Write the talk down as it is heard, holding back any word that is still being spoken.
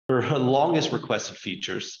For longest requested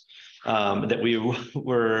features that we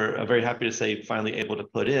were very happy to say finally able to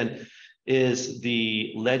put in is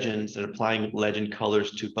the legends and applying legend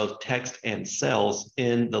colors to both text and cells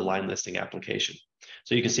in the line listing application.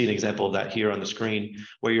 So you can see an example of that here on the screen,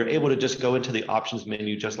 where you're able to just go into the options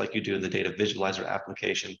menu, just like you do in the data visualizer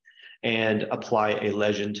application, and apply a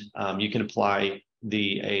legend. You can apply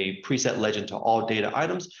a preset legend to all data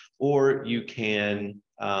items, or you can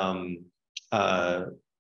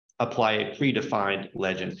apply a predefined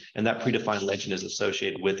legend, and that predefined legend is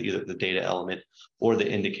associated with either the data element or the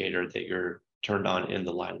indicator that you're turned on in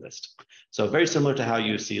the line list. So very similar to how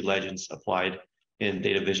you see legends applied in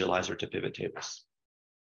data visualizer to pivot tables.